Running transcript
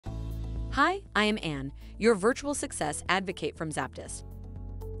Hi, I am Anne, your virtual success advocate from ZAPTEST.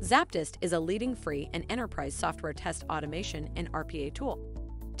 ZAPTEST is a leading free and enterprise software test automation and RPA tool.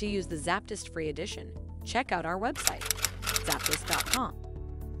 To use the ZAPTEST free edition, check out our website, ZAPTEST.AI.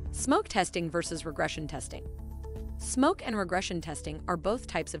 Smoke testing versus regression testing. Smoke and regression testing are both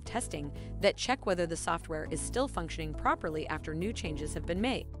types of testing that check whether the software is still functioning properly after new changes have been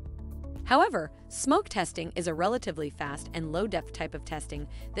made. However, smoke testing is a relatively fast and low-depth type of testing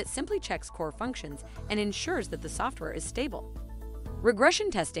that simply checks core functions and ensures that the software is stable. Regression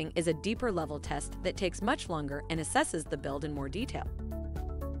testing is a deeper level test that takes much longer and assesses the build in more detail.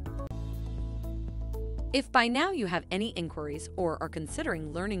 If by now you have any inquiries or are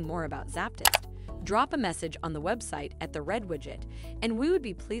considering learning more about ZAPTEST, drop a message on the website at the red widget, and we would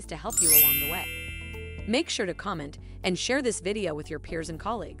be pleased to help you along the way. Make sure to comment and share this video with your peers and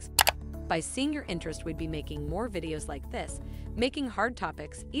colleagues. By seeing your interest, we'd be making more videos like this, making hard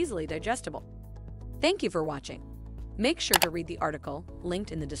topics easily digestible. Thank you for watching. Make sure to read the article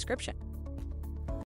linked in the description.